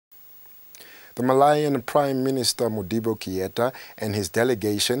The Malian Prime Minister Modibo Keita and his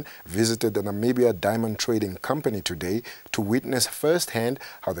delegation visited the Namibia Diamond Trading Company today to witness firsthand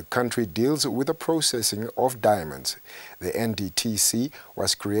how the country deals with the processing of diamonds. The NDTC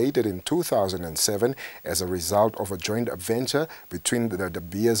was created in 2007 as a result of a joint venture between the De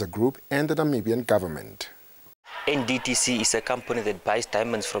Beers Group and the Namibian government. NDTC is a company that buys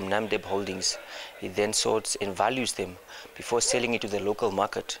diamonds from Namibia Holdings. It then sorts and values them before selling it to the local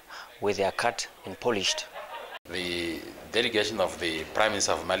market, where they are cut and polished. The delegation of the Prime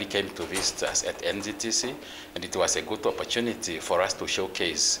Minister of Mali came to visit us at NDTC, and it was a good opportunity for us to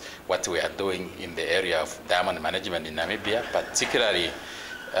showcase what we are doing in the area of diamond management in Namibia, particularly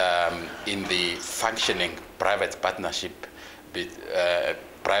in the functioning private partnership,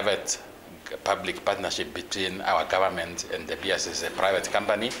 public partnership between our government and De Beers as a private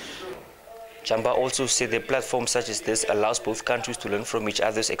company. Jamba also said that platforms such as this allows both countries to learn from each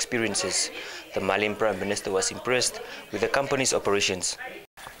other's experiences. The Malian Prime Minister was impressed with the company's operations.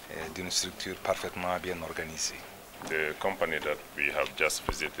 D'une structure parfaitement bien organisée. The company that we have just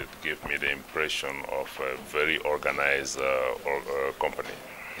visited gave me the impression of a very organized company.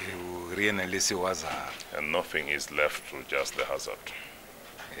 Rien n'est laissé au hasard. And nothing is left to just the hazard.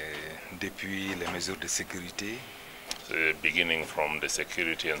 Depuis les mesures de sécurité, beginning from the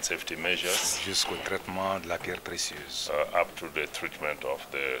security and safety measures jusqu'au traitement de la pierre précieuse, up to the treatment of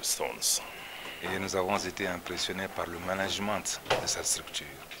the stones. Et nous avons été impressionnés par le management de cette structure.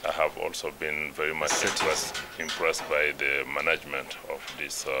 I have also been very much impressed by the management of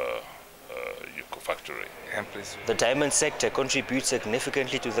this factory. The diamond sector contributes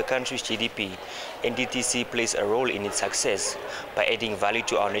significantly to the country's GDP. NDTC plays a role in its success by adding value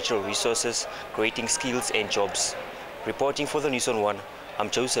to our natural resources, creating skills and jobs. Reporting for the News on One, I'm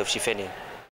Joseph Sheefeni.